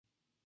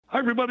Hi,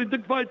 everybody.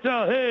 Dick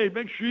Vitale. Hey,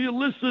 make sure you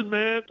listen,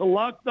 man. The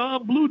Locked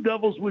On Blue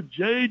Devils with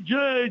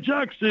J.J.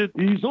 Jackson.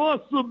 He's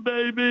awesome,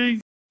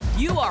 baby.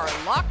 You are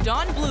Locked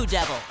On Blue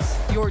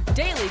Devils, your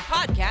daily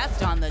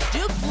podcast on the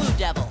Duke Blue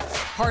Devils,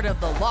 part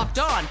of the Locked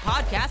On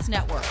Podcast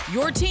Network,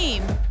 your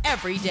team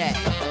every day.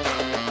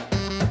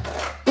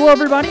 Hello,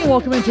 everybody, and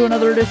welcome into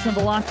another edition of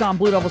the Locked On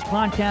Blue Devils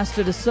podcast.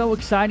 It is so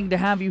exciting to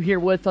have you here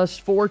with us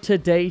for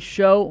today's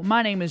show.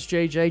 My name is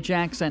J.J.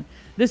 Jackson.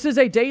 This is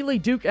a daily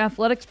Duke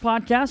Athletics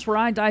podcast where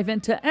I dive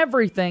into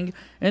everything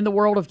in the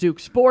world of Duke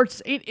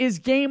sports. It is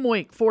game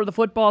week for the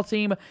football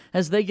team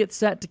as they get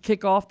set to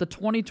kick off the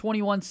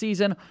 2021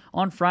 season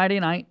on Friday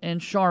night in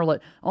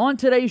Charlotte. On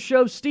today's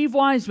show, Steve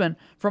Wiseman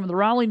from the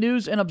Raleigh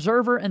News and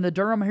Observer and the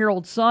Durham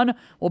Herald-Sun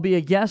will be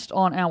a guest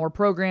on our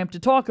program to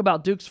talk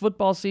about Duke's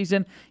football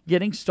season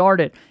getting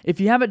started. If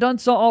you haven't done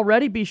so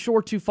already, be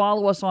sure to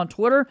follow us on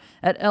Twitter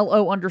at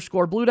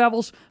LO_Blue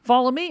Devils.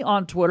 Follow me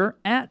on Twitter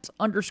at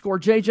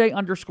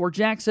 _JJ_Jackson_,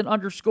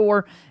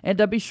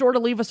 and be sure to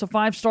leave us a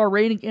 5-star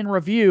rating and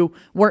review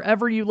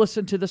wherever you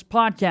listen to this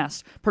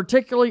podcast,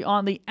 particularly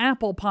on the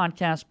Apple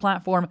Podcast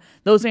platform.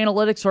 Those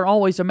analytics are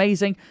always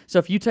amazing, so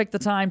if you take the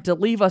time to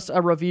leave us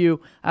a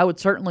review, I would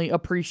certainly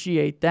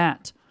appreciate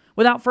that.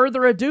 Without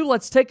further ado,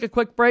 let's take a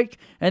quick break,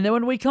 and then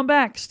when we come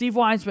back, Steve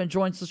Wiseman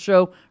joins the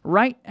show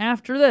right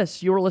after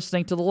this. You're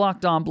listening to the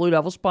Locked On Blue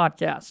Devils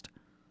podcast.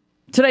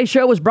 Today's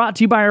show was brought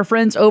to you by our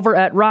friends over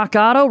at Rock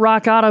Auto.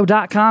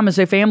 RockAuto.com is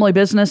a family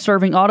business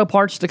serving auto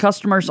parts to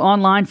customers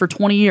online for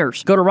 20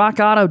 years. Go to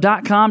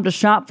RockAuto.com to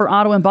shop for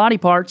auto and body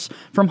parts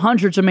from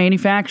hundreds of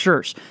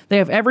manufacturers. They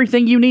have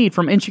everything you need,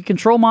 from engine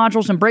control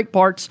modules and brake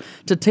parts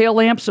to tail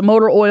lamps,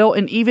 motor oil,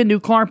 and even new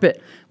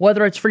carpet.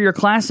 Whether it's for your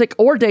classic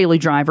or daily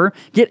driver,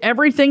 get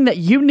everything that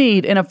you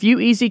need in a few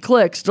easy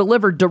clicks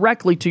delivered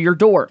directly to your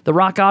door. The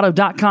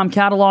RockAuto.com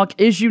catalog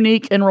is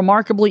unique and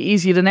remarkably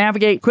easy to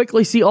navigate.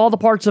 Quickly see all the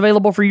parts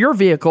available for your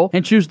vehicle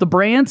and choose the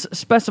brands,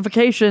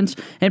 specifications,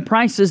 and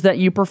prices that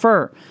you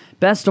prefer.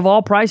 Best of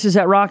all, prices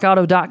at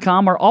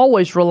RockAuto.com are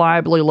always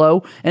reliably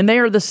low, and they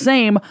are the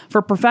same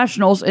for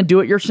professionals and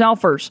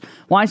do-it-yourselfers.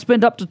 Why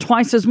spend up to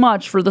twice as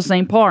much for the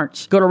same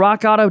parts? Go to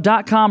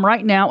RockAuto.com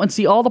right now and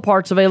see all the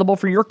parts available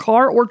for your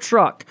car or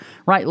truck.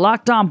 Write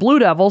Locked On Blue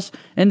Devils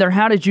in their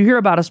How Did You Hear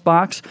About Us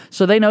box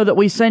so they know that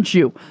we sent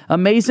you.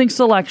 Amazing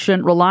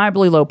selection,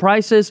 reliably low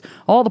prices,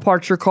 all the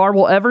parts your car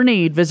will ever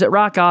need. Visit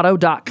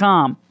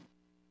RockAuto.com.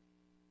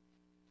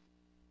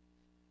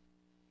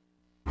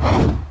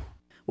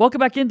 Welcome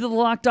back into the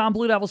Locked On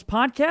Blue Devils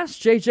podcast.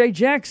 J.J.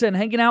 Jackson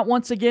hanging out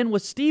once again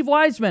with Steve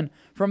Wiseman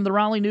from the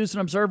Raleigh News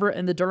and Observer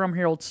and the Durham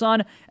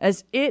Herald-Sun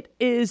as it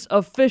is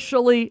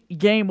officially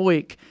game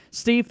week.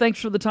 Steve, thanks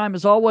for the time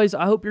as always.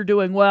 I hope you're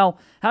doing well.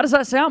 How does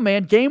that sound,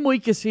 man? Game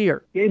week is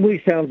here. Game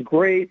week sounds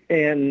great,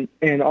 and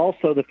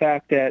also the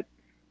fact that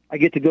I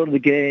get to go to the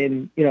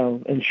game,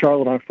 in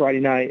Charlotte on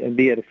Friday night and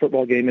be at a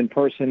football game in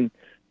person,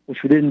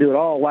 which we didn't do at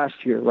all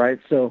last year, right?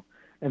 So,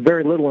 and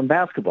very little in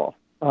basketball.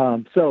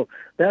 So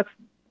that's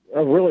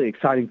a really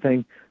exciting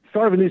thing.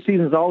 Start of a new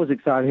season is always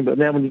exciting, but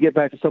then when you get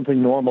back to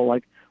something normal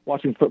like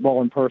watching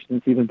football in person,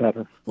 it's even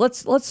better.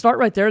 Let's start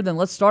right there then.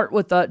 Let's start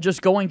with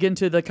just going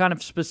into the kind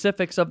of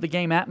specifics of the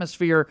game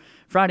atmosphere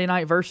Friday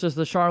night versus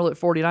the Charlotte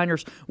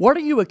 49ers. What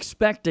are you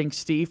expecting,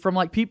 Steve, from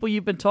people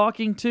you've been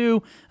talking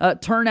to,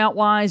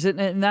 turnout-wise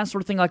and that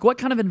sort of thing? What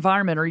kind of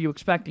environment are you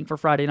expecting for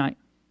Friday night?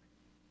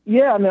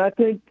 Yeah, I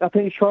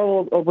think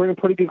Charlotte will bring a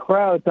pretty good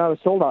crowd. It's not a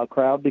sold-out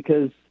crowd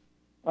because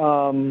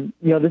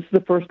this is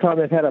the first time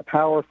they've had a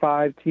Power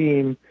 5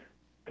 team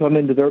come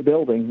into their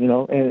building,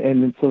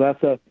 and so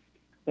that's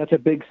a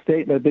big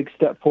statement, a big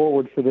step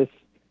forward for this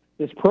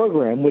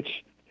program,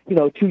 which,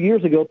 2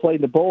 years ago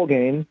played the bowl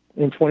game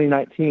in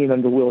 2019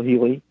 under Will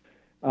Healy,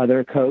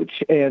 their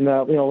coach. And,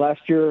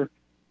 last year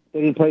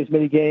they didn't play as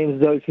many games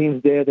as those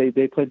teams did.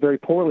 They played very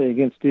poorly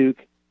against Duke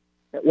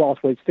at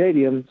Wallace Wade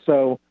Stadium.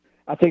 So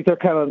I think they're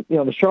kind of,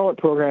 the Charlotte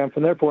program,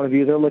 from their point of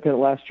view, they're looking at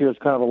last year as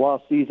kind of a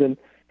lost season.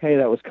 Hey,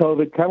 that was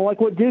COVID, kind of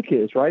like what Duke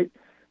is, right?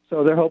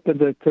 So they're hoping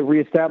to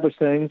reestablish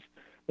things.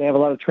 They have a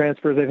lot of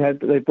transfers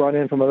they've brought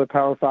in from other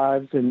Power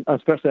 5s, and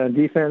especially on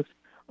defense.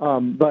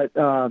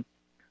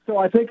 So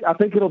I think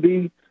it'll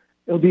be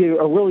a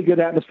really good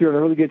atmosphere and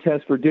a really good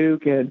test for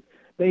Duke, and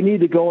they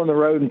need to go on the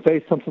road and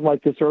face something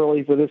like this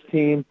early for this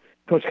team.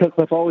 Coach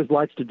Cutcliffe always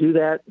likes to do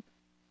that.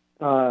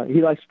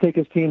 He likes to take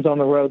his teams on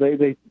the road.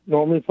 They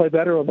normally play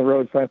better on the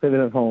road, frankly, than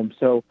at home.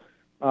 So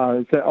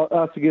it's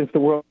us against the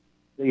world,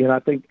 and I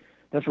think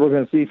that's what we're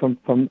going to see from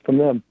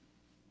them.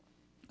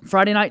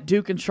 Friday night,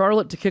 Duke and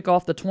Charlotte to kick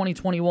off the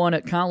 2021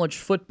 college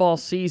football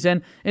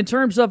season. In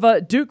terms of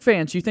Duke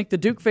fans, you think the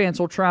Duke fans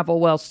will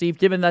travel well, Steve,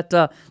 given that,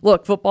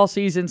 football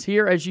season's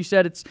here. As you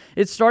said, it's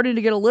starting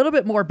to get a little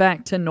bit more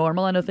back to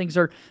normal. I know things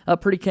are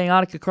pretty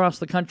chaotic across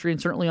the country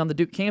and certainly on the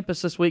Duke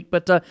campus this week,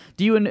 but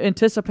do you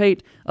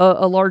anticipate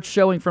a large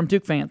showing from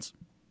Duke fans?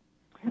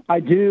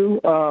 I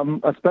do,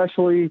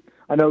 especially,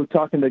 I know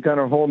talking to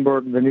Gunnar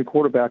Holmberg, the new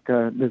quarterback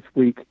this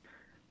week,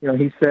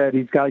 he said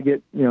he's got to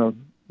get,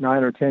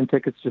 9 or 10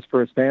 tickets just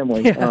for his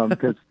family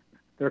because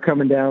They're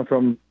coming down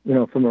from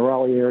the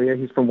Raleigh area.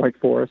 He's from Wake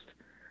Forest.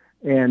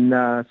 And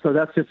so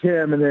that's just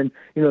him. And then,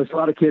 there's a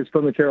lot of kids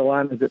from the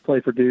Carolinas that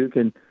play for Duke.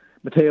 And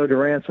Mateo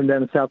Durant's from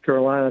down in South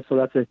Carolina. So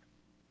that's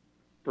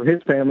for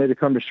his family to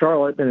come to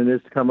Charlotte than it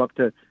is to come up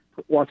to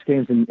watch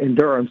games in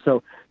Durham.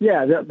 So,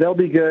 yeah, they'll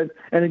be good.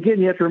 And,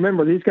 again, you have to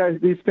remember, these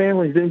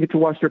families didn't get to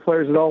watch their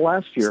players at all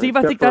last year. Steve,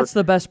 I think that's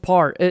the best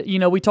part.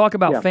 We talk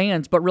about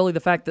fans, but really the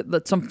fact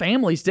that some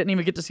families didn't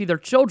even get to see their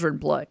children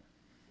play.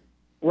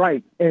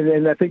 Right,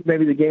 and I think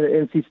maybe the game at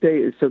NC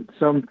State, so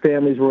some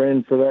families were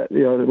in for that,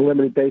 a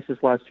limited basis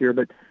last year,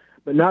 but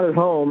not at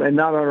home and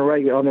not on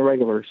the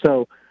regular.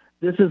 So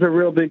this is a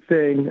real big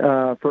thing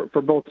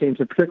for both teams,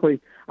 and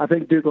particularly I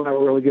think Duke will have a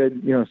really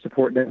good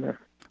support down there.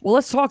 Well,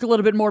 let's talk a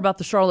little bit more about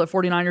the Charlotte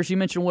 49ers. You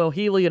mentioned Will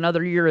Healy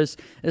another year as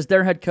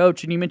their head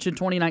coach, and you mentioned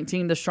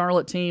 2019, the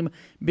Charlotte team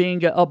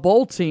being a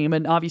bowl team,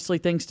 and obviously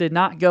things did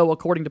not go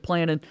according to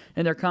plan in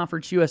their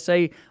Conference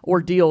USA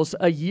ordeals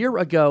a year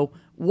ago.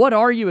 What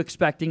are you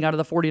expecting out of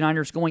the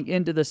 49ers going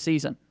into this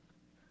season?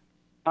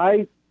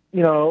 I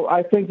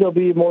think they'll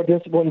be a more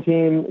disciplined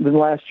team than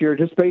last year,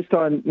 just based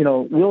on,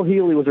 Will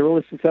Healy was a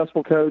really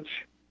successful coach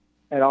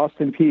at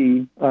Austin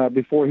Peay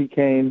before he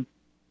came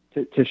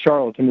to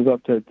Charlotte to move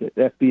up to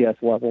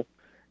FBS level.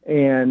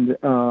 And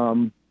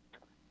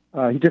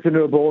he took them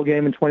to a bowl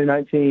game in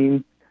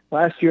 2019.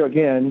 Last year,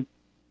 again,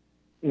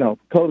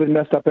 COVID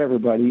messed up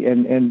everybody.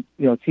 And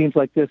teams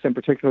like this in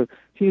particular,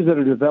 teams that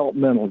are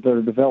developmental, that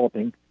are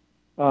developing,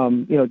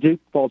 Duke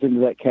falls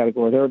into that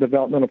category. They're a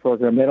developmental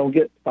program. They don't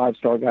get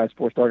 5-star guys,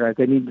 4-star guys.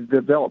 They need to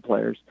develop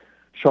players.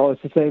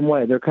 Charlotte's the same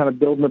way. They're kind of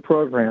building a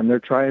program. They're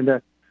trying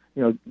to,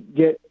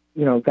 get,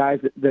 guys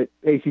that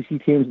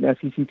ACC teams and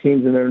SEC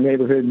teams in their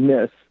neighborhood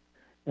miss,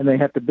 and they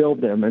have to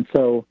build them. And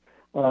so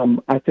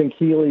I think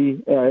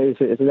Healy is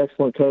an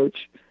excellent coach.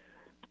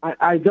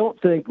 I don't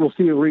think we'll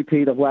see a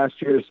repeat of last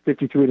year's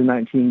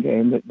 53-19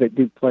 game that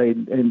Duke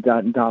played and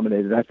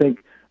dominated. I think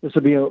this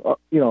will be a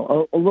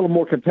little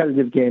more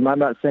competitive game. I'm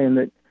not saying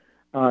that.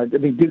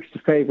 Duke's the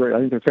favorite. I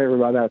think they're favored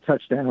by about a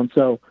touchdown.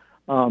 So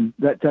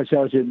that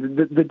tells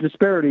you the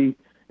disparity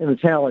in the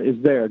talent is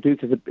there. Duke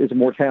is a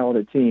more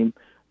talented team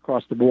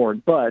across the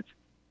board, but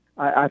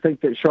I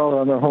think that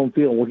Charlotte on their home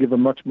field will give a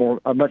much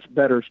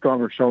better,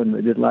 stronger showing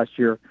than they did last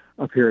year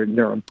up here in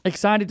Durham.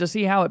 Excited to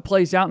see how it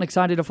plays out and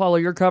excited to follow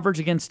your coverage.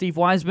 Again, Steve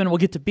Wiseman will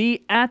get to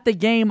be at the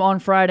game on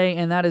Friday,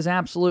 and that is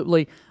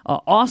absolutely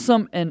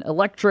awesome and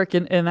electric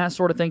and that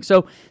sort of thing.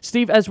 So,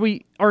 Steve, as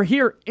we are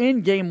here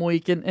in game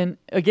week and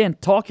again,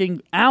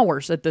 talking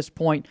hours at this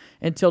point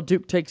until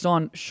Duke takes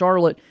on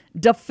Charlotte,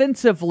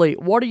 defensively,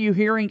 what are you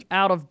hearing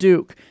out of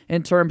Duke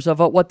in terms of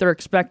what they're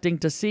expecting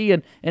to see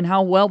and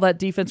how well that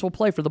defense will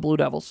play for the Blue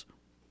Devils?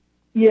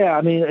 Yeah,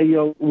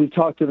 we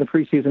talked in the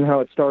preseason how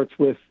it starts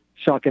with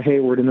Shaka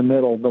Hayward in the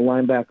middle, the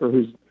linebacker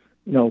who's,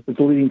 was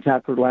the leading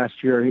tackler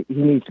last year. He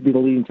needs to be the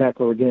leading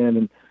tackler again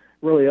and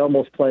really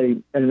almost play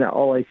at an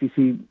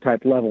all-ACC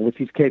type level, which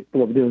he's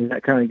capable of doing.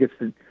 That kind of gets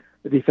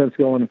the defense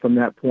going from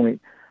that point.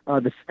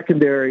 The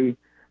secondary,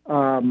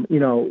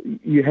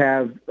 you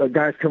have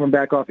guys coming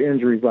back off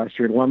injuries last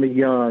year, Lummy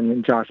Young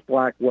and Josh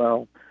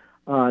Blackwell.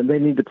 They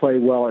need to play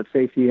well at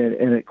safety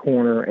and at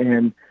corner.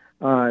 And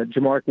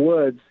Jamark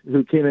Woods,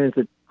 who came in as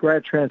a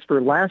grad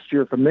transfer last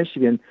year from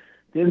Michigan,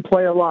 didn't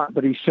play a lot,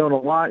 but he's shown a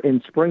lot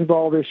in spring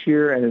ball this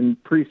year and in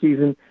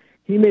preseason.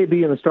 He may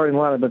be in the starting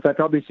lineup. In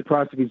fact, I'll be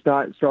surprised if he's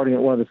not starting at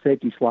one of the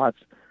safety slots.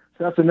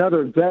 So that's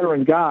another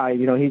veteran guy.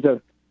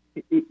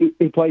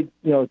 He played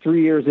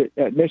 3 years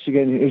at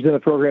Michigan. He was in the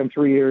program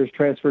 3 years,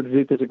 transferred to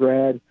Duke as a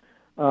grad,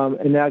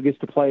 and now gets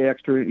to play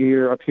extra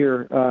year up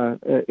here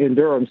in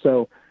Durham.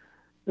 So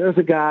there's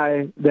a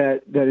guy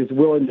that is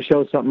willing to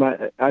show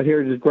something. I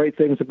hear just great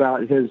things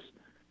about his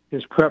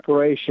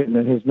preparation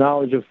and his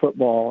knowledge of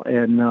football.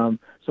 And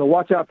so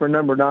watch out for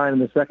number 9 in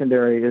the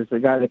secondary is the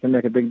guy that can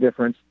make a big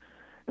difference.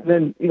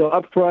 And then,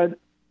 up front,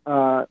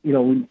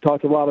 we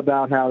talked a lot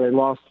about how they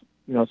lost,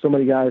 so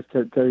many guys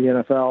to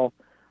the NFL.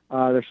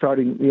 They're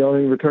starting, the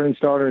only returning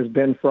starter is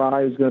Ben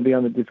Fry, who's going to be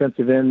on the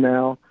defensive end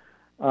now.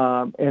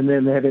 And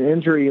then they had an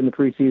injury in the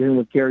preseason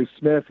with Gary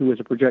Smith, who was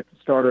a projected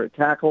starter at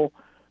tackle,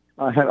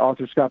 had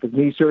arthroscopic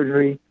knee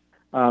surgery.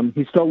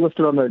 He's still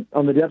listed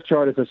on the depth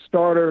chart as a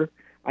starter.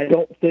 I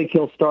don't think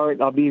he'll start.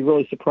 I'll be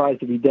really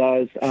surprised if he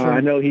does. Sure. I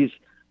know he's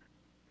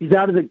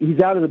out of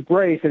the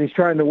brace and he's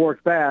trying to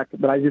work back,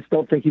 but I just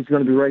don't think he's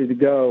going to be ready to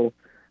go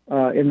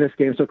in this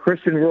game. So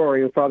Christian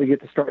Rory will probably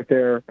get to start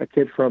there, a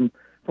kid from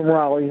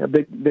Raleigh, a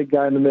big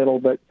guy in the middle,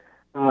 but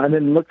and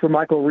then look for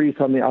Michael Reese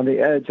on the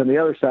edge on the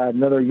other side,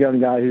 another young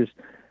guy who's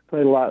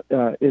played a lot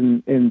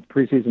in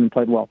preseason and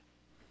played well.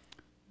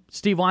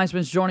 Steve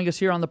Wiseman's joining us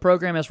here on the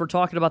program as we're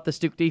talking about the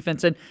Duke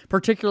defense, and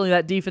particularly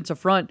that defensive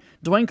front.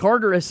 Dwayne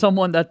Carter is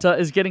someone that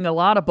is getting a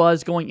lot of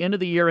buzz going into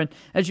the year, and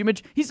as you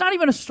mentioned, he's not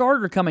even a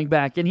starter coming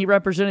back, and he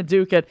represented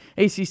Duke at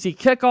ACC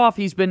kickoff.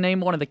 He's been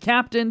named one of the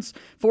captains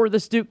for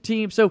this Duke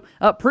team, so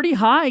pretty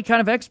high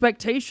kind of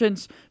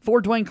expectations for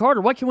Dwayne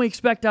Carter. What can we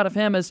expect out of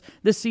him as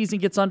this season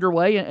gets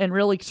underway and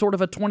really sort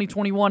of a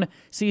 2021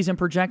 season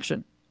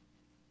projection?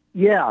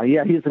 Yeah,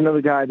 he's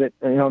another guy that,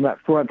 on that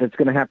front that's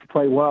going to have to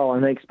play well,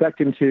 and they expect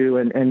him to.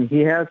 And he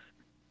has,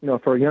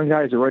 for a young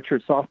guy as a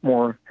redshirt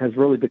sophomore, has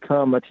really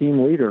become a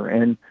team leader.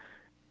 And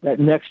that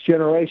next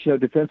generation of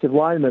defensive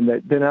linemen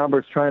that Ben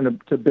Albert's trying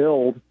to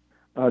build,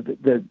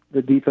 the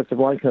defensive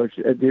line coach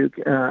at Duke,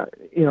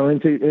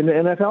 into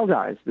NFL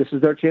guys. This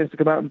is their chance to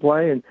come out and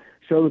play and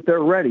show that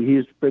they're ready.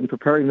 He's been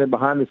preparing them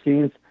behind the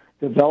scenes,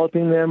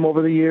 developing them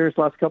over the years,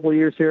 last couple of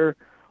years here,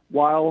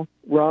 while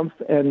Rumph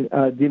and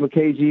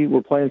DeMukaji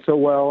were playing so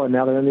well, and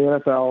now they're in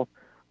the NFL.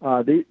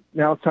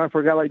 Now it's time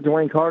for a guy like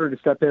Dwayne Carter to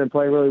step in and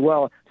play really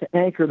well to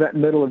anchor that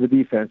middle of the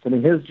defense. I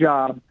mean, his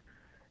job,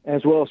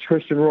 as well as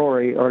Tristan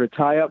Rory, are to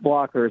tie up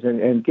blockers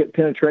and get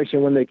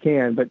penetration when they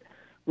can, but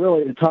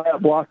really to tie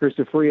up blockers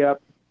to free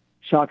up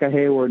Shaka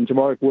Hayward and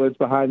Jamarick Woods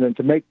behind them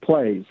to make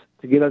plays,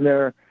 to get in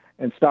there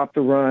and stop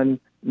the run,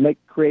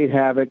 create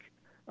havoc.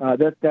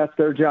 That's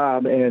their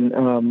job,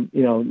 and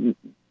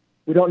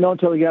we don't know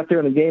until we get out there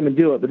in the game and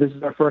do it, but this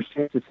is our first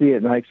chance to see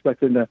it, and I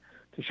expect them to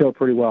show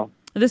pretty well.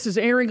 This is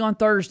airing on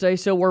Thursday,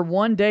 so we're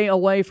 1 day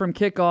away from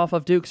kickoff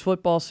of Duke's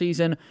football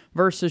season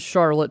versus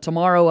Charlotte.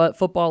 Tomorrow,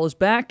 football is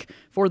back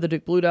for the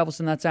Duke Blue Devils,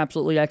 and that's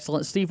absolutely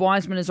excellent. Steve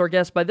Wiseman is our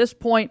guest. By this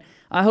point,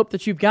 I hope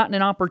that you've gotten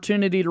an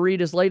opportunity to read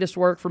his latest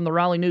work from the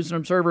Raleigh News and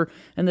Observer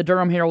and the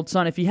Durham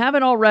Herald-Sun. If you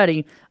haven't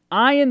already,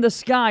 Eye in the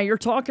Sky, you're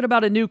talking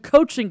about a new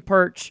coaching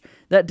perch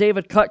that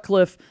David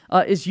Cutcliffe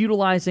is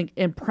utilizing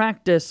in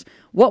practice.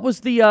 What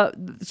was the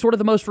sort of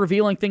the most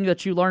revealing thing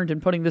that you learned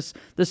in putting this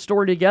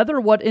story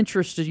together? What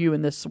interested you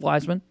in this,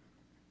 Wiseman?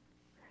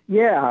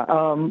 Yeah,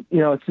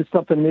 it's just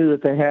something new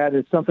that they had.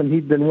 It's something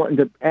he'd been wanting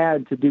to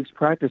add to Duke's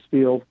practice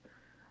field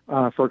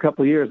for a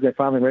couple of years. They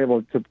finally were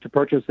able to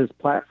purchase his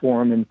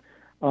platform.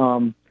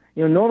 And,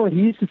 normally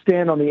he used to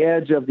stand on the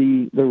edge of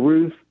the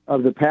roof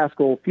of the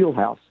Pascal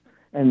Fieldhouse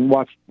and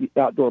watch the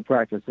outdoor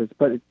practices,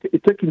 but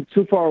it took him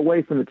too far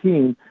away from the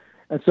team.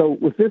 And so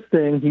with this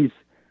thing,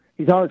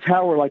 he's on a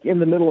tower, like in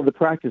the middle of the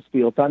practice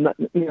field. So I'm not,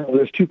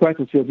 there's two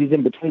practice fields. He's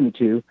in between the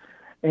two,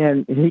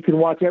 and he can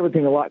watch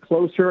everything a lot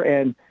closer.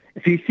 And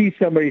if he sees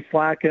somebody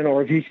slacking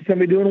or if he sees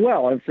somebody doing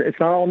well, it's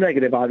not all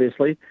negative,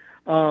 obviously.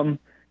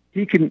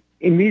 He can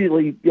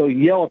immediately,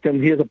 yell at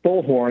them. He has a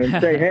bullhorn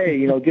and say,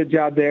 "Hey, good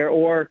job there,"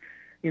 or,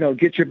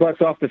 "Get your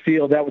butts off the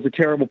field. That was a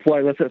terrible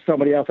play. Let's let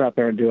somebody else out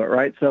there and do it."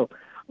 Right. So,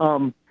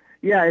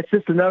 it's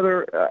just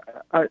another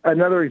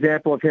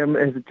example of him,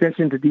 his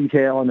attention to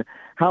detail, and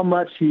how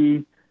much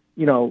he,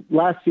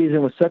 last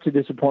season was such a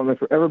disappointment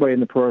for everybody in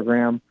the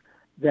program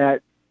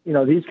that,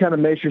 these kind of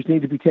measures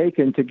need to be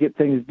taken to get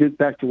things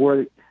back to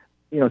where,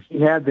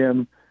 he had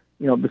them,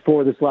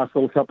 before this last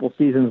little couple of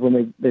seasons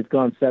when they've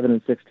gone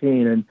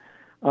 7-16. And,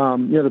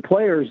 the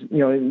players,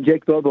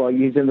 Jake Bobo,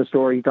 he's in the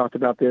story, he talked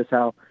about this,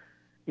 how,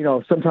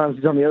 sometimes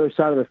he's on the other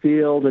side of the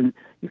field and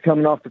you're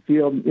coming off the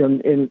field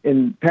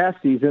in past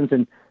seasons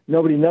and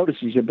nobody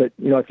notices you. But,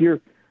 if you're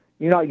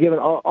not giving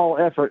all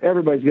effort,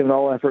 everybody's giving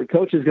all effort.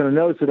 Coach is going to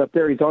notice it up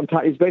there. He's on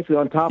top. He's basically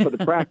on top of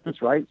the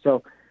practice, right?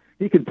 So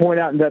he could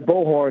point out in that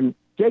bullhorn,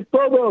 "Jake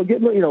Bobo,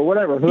 get me,"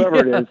 whatever, whoever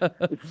it is.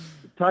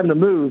 It's time to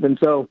move. And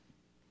so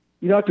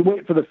you don't have to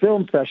wait for the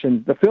film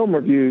session, the film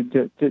review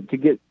to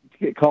get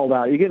called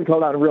out. You're getting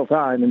called out in real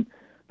time, and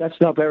that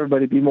should help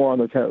everybody be more on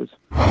their toes.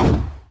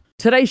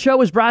 Today's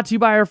show is brought to you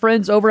by our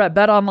friends over at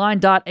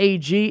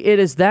betonline.ag. It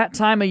is that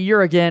time of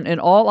year again, and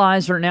all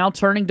eyes are now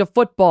turning to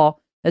football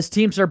as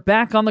teams are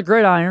back on the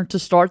gridiron to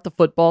start the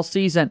football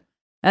season.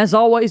 As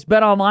always,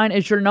 BetOnline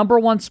is your number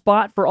one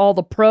spot for all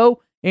the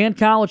pro and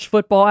college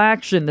football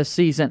action this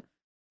season.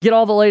 Get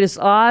all the latest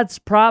odds,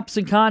 props,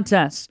 and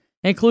contests,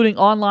 including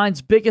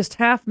online's biggest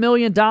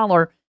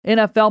 $500,000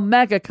 NFL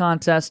mega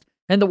contest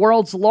and the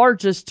world's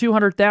largest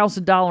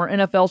 $200,000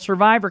 NFL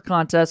Survivor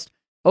contest,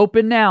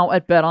 open now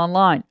at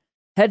BetOnline.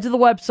 Head to the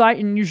website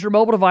and use your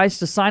mobile device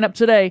to sign up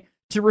today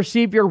to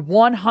receive your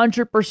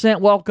 100%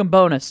 welcome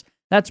bonus.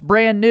 That's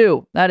brand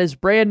new. That is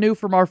brand new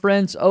from our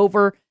friends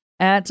over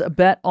at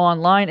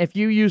BetOnline. If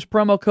you use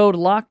promo code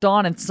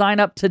LOCKEDON and sign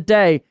up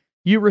today,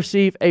 you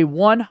receive a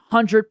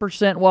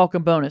 100%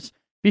 welcome bonus.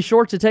 Be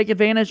sure to take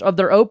advantage of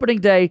their opening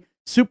day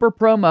super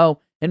promo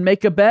and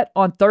make a bet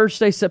on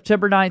Thursday,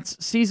 September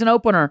 9th's season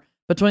opener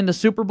between the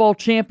Super Bowl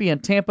champion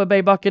Tampa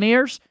Bay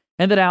Buccaneers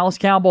and the Dallas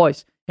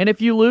Cowboys. And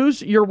if you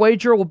lose, your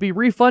wager will be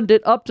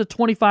refunded up to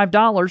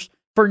 $25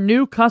 for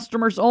new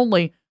customers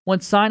only when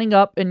signing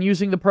up and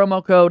using the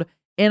promo code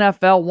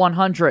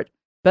NFL100.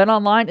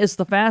 BetOnline is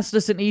the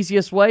fastest and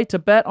easiest way to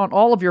bet on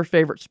all of your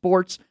favorite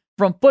sports,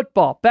 from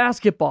football,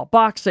 basketball,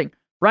 boxing,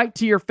 right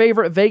to your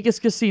favorite Vegas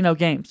casino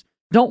games.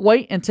 Don't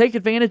wait and take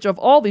advantage of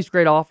all these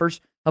great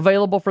offers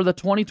available for the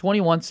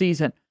 2021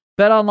 season.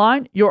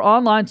 BetOnline, your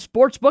online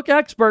sportsbook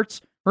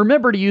experts.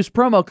 Remember to use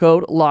promo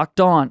code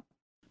LOCKEDON.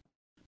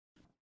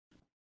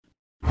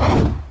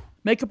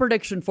 Make a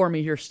prediction for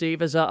me here,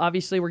 Steve, as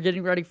obviously we're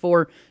getting ready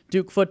for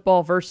Duke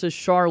football versus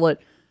Charlotte.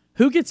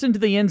 Who gets into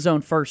the end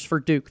zone first for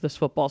Duke this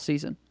football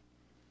season?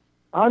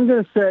 I'm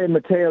going to say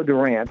Mateo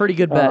Durant. Pretty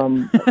good bet.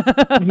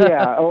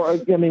 Yeah.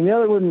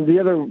 The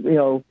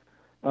other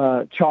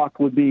chalk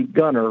would be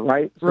Gunner,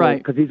 right? Right.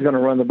 Because he's going to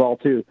run the ball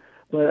too.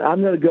 But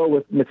I'm going to go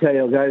with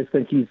Mateo. Guys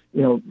think he's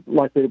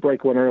likely to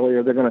break one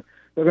earlier. They're going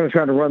to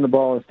try to run the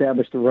ball and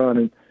establish the run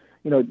and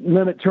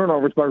limit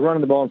turnovers by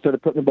running the ball instead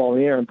of putting the ball in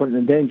the air and putting it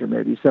in danger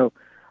maybe. So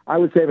I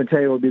would say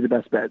Mateo would be the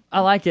best bet. I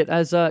like it.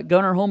 As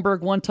Gunnar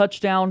Holmberg, 1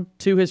 touchdown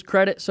to his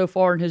credit so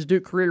far in his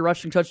Duke career,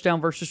 rushing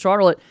touchdown versus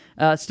Charlotte.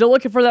 Still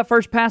looking for that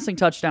first passing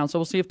touchdown, so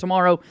we'll see if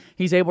tomorrow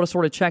he's able to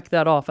sort of check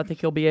that off. I think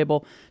he'll be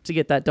able to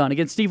get that done.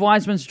 Again, Steve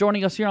Wiseman's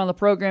joining us here on the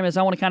program as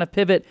I want to kind of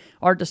pivot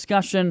our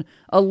discussion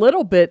a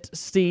little bit,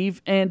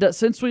 Steve. And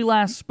since we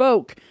last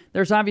spoke,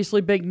 there's obviously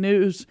big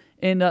news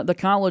in the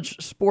college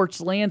sports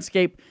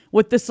landscape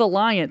with this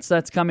alliance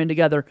that's coming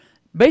together.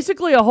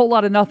 Basically a whole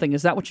lot of nothing.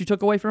 Is that what you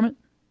took away from it?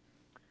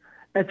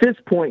 At this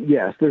point,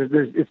 yes.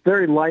 It's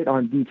very light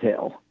on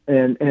detail,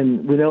 and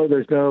we know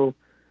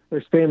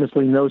there's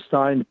famously no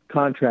signed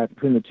contract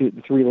between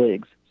the three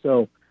leagues.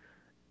 So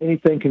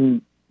anything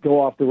can go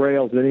off the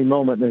rails at any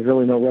moment. And there's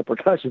really no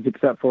repercussions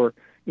except for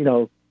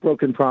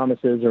broken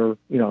promises or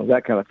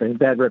that kind of thing,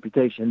 bad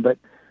reputation. But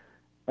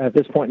at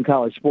this point in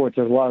college sports,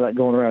 there's a lot of that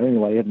going around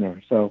anyway, isn't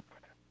there? So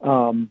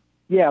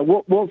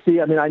we'll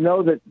see. I mean, I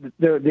know that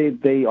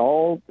they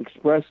all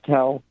expressed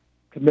how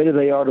committed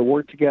they are to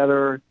work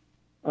together.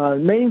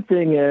 Main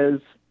thing is,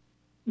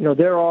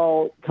 they're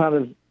all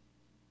kind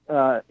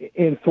of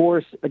in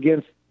force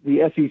against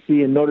the SEC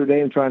and Notre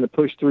Dame trying to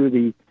push through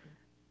the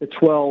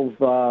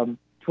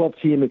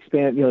 12-team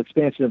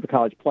expansion of the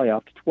college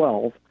playoff to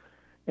 12,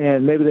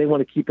 and maybe they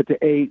want to keep it to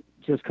 8,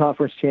 just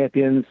conference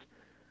champions.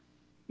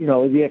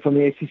 From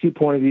the ACC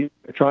point of view,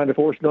 they're trying to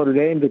force Notre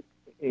Dame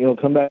to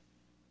come back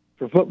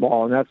for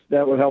football, and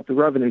that would help the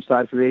revenue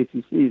side for the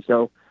ACC.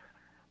 So.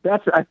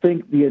 That's, I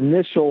think, the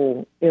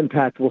initial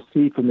impact we'll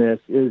see from this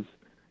is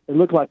it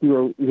looked like we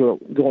were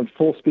going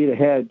full speed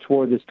ahead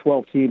toward this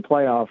 12-team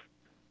playoff.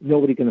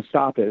 Nobody going to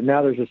stop it. And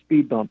now there's a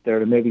speed bump there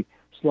to maybe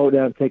slow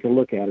down and take a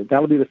look at it.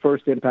 That'll be the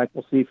first impact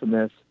we'll see from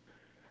this.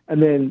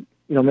 And then,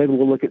 maybe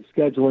we'll look at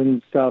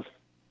scheduling stuff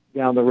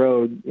down the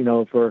road,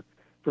 for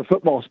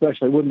football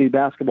especially. It wouldn't be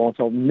basketball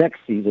until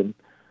next season,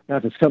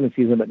 not this coming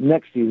season, but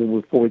next season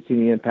before we see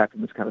the impact of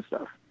this kind of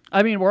stuff.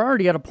 I mean, we're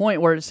already at a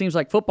point where it seems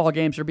like football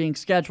games are being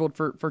scheduled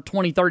for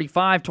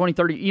 2035,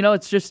 2030.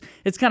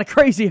 It's kind of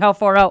crazy how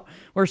far out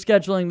we're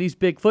scheduling these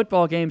big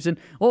football games. And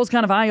what was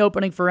kind of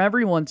eye-opening for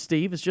everyone,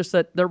 Steve, is just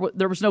that there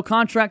was no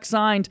contract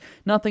signed,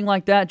 nothing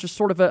like that, just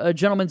sort of a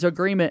gentleman's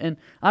agreement. And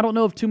I don't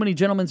know of too many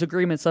gentleman's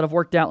agreements that have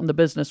worked out in the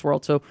business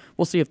world, so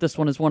we'll see if this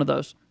one is one of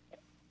those.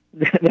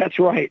 That's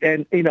right.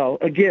 And,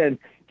 again,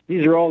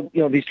 these are all,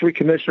 these three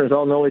commissioners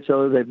all know each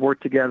other. They've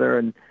worked together,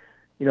 and,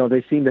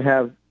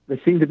 they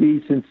seem to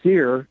be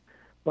sincere,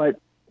 but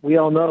we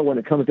all know when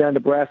it comes down to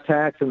brass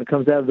tacks and it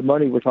comes down to the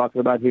money we're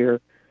talking about here,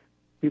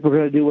 people are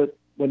going to do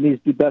what needs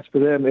to be best for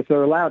them if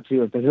they're allowed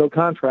to. If there's no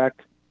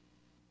contract,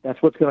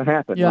 that's what's going to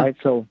happen, right?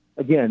 So,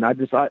 again,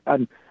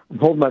 I'm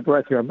holding my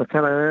breath here. I'm a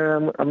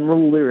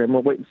little leery. I'm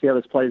going to wait and see how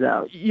this plays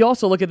out. You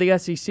also look at the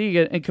SEC,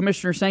 and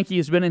Commissioner Sankey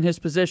has been in his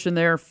position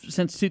there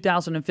since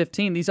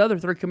 2015. These other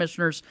three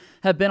commissioners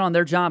have been on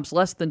their jobs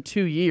less than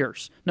 2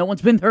 years. No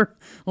one's been there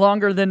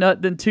longer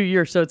than 2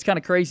 years, so it's kind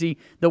of crazy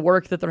the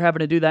work that they're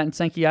having to do that, and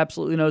Sankey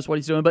absolutely knows what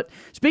he's doing. But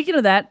speaking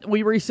of that,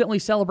 we recently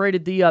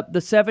celebrated the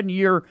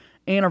 7-year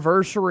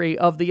anniversary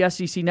of the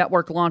SEC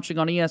network launching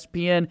on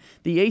ESPN.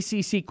 The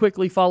ACC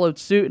quickly followed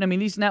suit, and I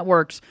mean, these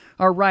networks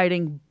are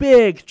writing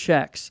big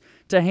checks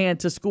to hand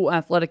to school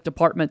athletic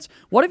departments.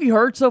 What have you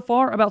heard so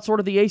far about sort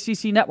of the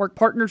ACC network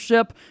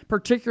partnership,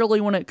 particularly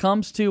when it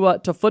comes to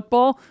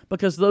football,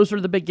 because those are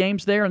the big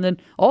games there, and then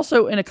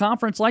also in a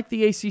conference like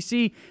the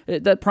ACC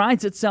that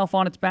prides itself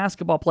on its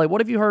basketball play? What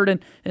have you heard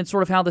in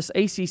sort of how this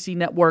ACC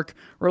network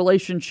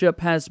relationship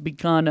has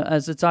begun,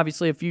 as it's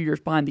obviously a few years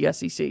behind the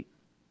SEC?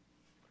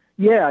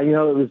 Yeah,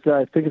 it was.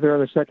 I think they're in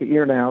their second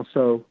year now,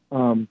 so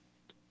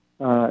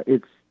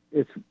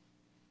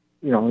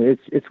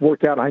it's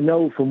worked out. I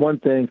know from one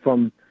thing,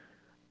 from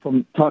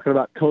talking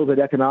about COVID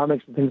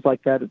economics and things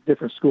like that at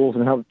different schools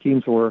and how the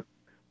teams were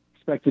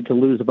expected to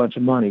lose a bunch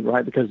of money,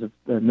 right, because of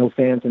no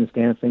fans in the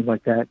stands, things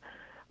like that.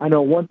 I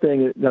know one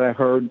thing that I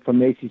heard from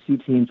the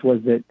ACC teams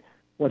was that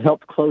what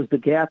helped close the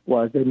gap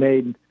was they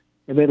made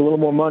a little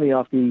more money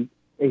off the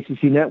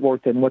ACC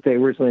network than what they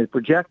originally had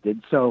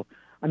projected. So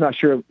I'm not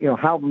sure,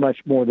 how much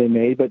more they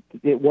made, but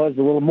it was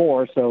a little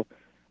more. So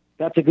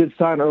that's a good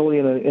sign early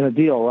in a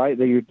deal, right?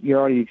 That you're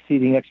already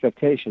exceeding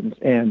expectations.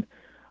 And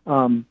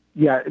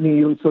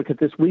you look at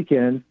this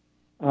weekend.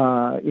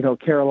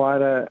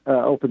 Carolina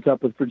opens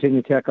up with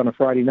Virginia Tech on a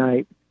Friday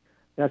night.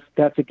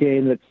 That's a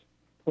game that's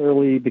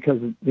clearly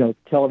because of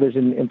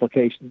television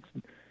implications.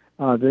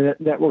 The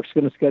network's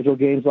going to schedule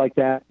games like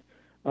that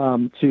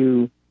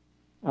to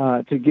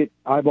get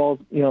eyeballs,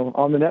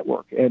 on the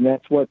network, and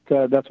that's what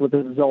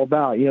this is all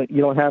about. You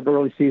don't have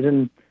early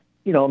season,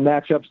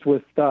 matchups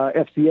with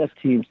FCS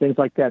teams, things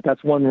like that.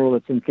 That's one rule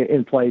that's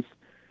in place.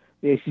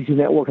 The ACC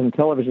network and the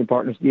television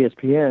partners,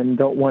 ESPN,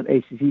 don't want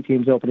ACC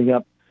teams opening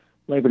up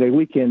Labor Day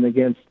weekend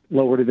against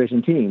lower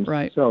division teams.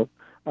 Right. So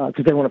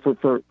because they want it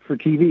for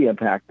TV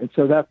impact. And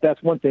so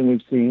that's one thing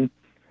we've seen.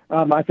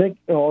 I think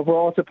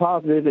overall it's a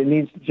positive. It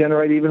needs to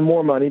generate even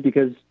more money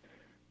because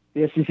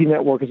the SEC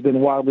network has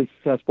been wildly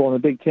successful, and the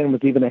Big Ten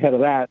was even ahead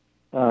of that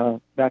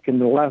back in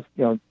the last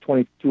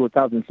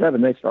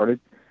 2007 they started,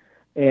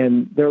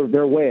 and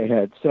they're way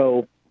ahead.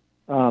 So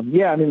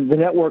the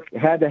network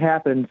had to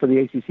happen for the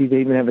ACC to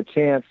even have a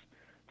chance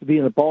to be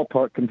in the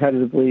ballpark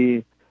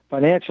competitively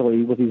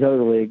financially with these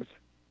other leagues,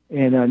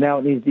 and now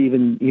it needs to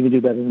even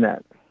do better than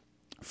that.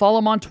 Follow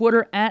him on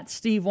Twitter at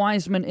Steve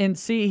Wiseman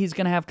NC. He's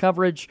going to have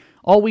coverage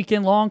all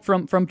weekend long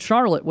from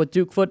Charlotte with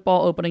Duke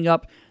football opening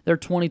up their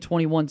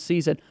 2021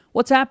 season.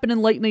 What's happening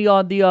lately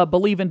on the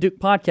Believe in Duke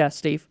podcast,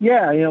 Steve?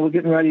 Yeah, we're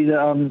getting ready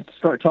to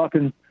start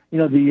talking.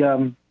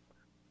 The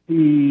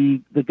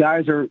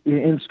guys are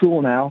in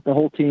school now. The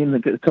whole team,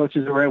 the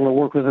coaches are able to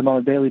work with them on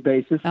a daily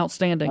basis.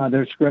 Outstanding.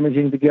 They're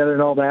scrimmaging together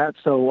and all that.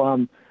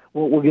 So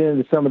we'll get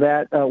into some of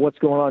that. What's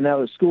going on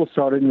now that school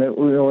started and that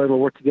we're able to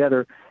work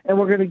together. And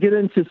we're going to get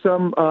into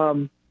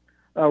some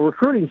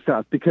recruiting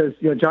stuff because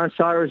John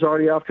Shire is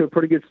already off to a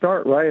pretty good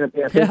start, right? I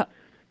think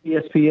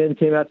ESPN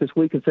came out this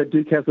week and said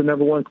Duke has the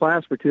number one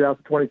class for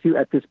 2022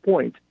 at this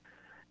point,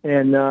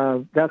 and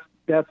that's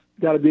got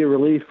to be a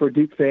relief for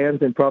Duke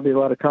fans and probably a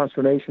lot of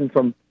consternation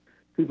from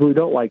people who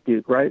don't like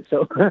Duke, right?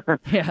 So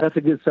that's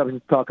a good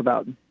subject to talk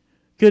about.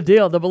 Good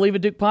deal. The Believe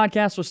in Duke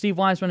podcast with Steve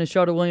Wiseman and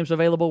Shota Williams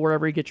available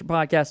wherever you get your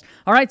podcast.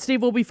 All right,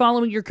 Steve, we'll be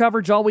following your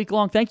coverage all week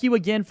long. Thank you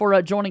again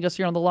for joining us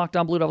here on the Locked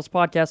On Blue Devils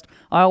podcast.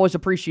 I always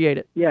appreciate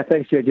it. Yeah,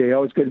 thanks, JJ.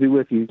 Always good to be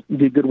with you. You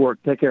did good work.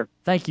 Take care.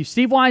 Thank you.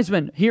 Steve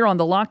Wiseman here on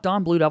the Locked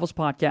On Blue Devils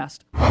podcast.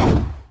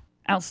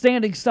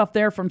 Outstanding stuff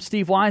there from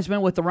Steve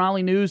Wiseman with the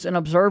Raleigh News and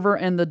Observer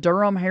and the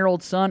Durham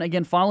Herald Sun.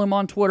 Again, follow him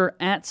on Twitter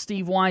at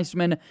Steve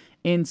Wiseman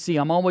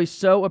NC. I'm always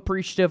so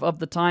appreciative of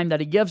the time that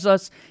he gives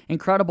us.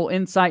 Incredible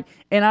insight.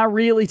 And I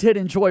really did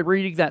enjoy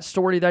reading that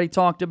story that he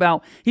talked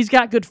about. He's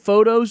got good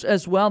photos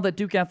as well that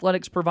Duke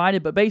Athletics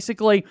provided. But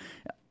basically,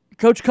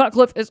 Coach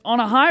Cutcliffe is on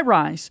a high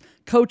rise,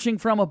 coaching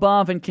from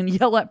above and can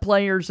yell at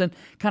players and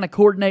kind of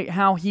coordinate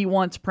how he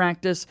wants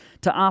practice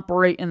to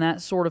operate and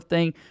that sort of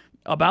thing.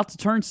 About to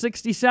turn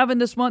 67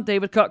 this month,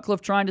 David Cutcliffe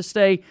trying to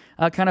stay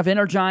kind of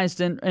energized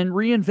and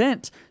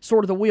reinvent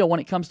sort of the wheel when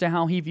it comes to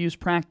how he views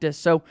practice.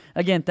 So,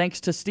 again, thanks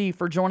to Steve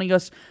for joining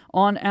us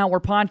on our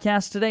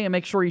podcast today, and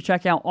make sure you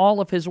check out all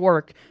of his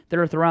work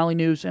there at the Raleigh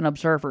News and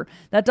Observer.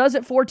 That does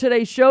it for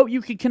today's show. You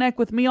can connect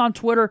with me on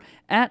Twitter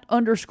at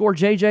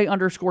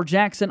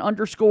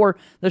 _JJ_Jackson_,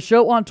 the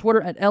show on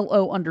Twitter at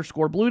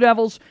LO_Blue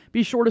Devils.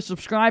 Be sure to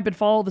subscribe and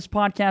follow this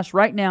podcast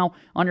right now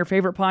on your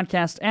favorite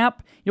podcast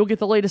app. You'll get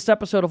the latest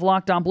episode of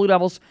Locked On Blue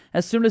Devils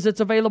as soon as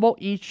it's available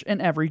each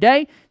and every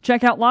day.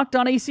 Check out Locked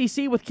On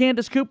ACC with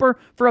Candace Cooper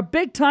for a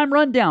big-time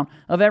rundown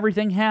of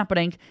everything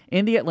happening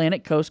in the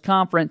Atlantic Coast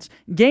Conference.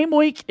 Game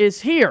week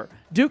is here.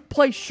 Duke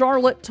plays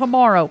Charlotte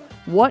tomorrow.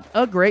 What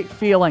a great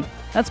feeling.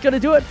 That's going to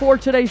do it for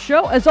today's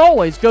show. As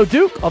always, go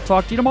Duke. I'll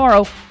talk to you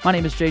tomorrow. My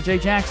name is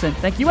JJ Jackson.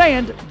 Thank you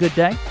and good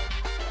day.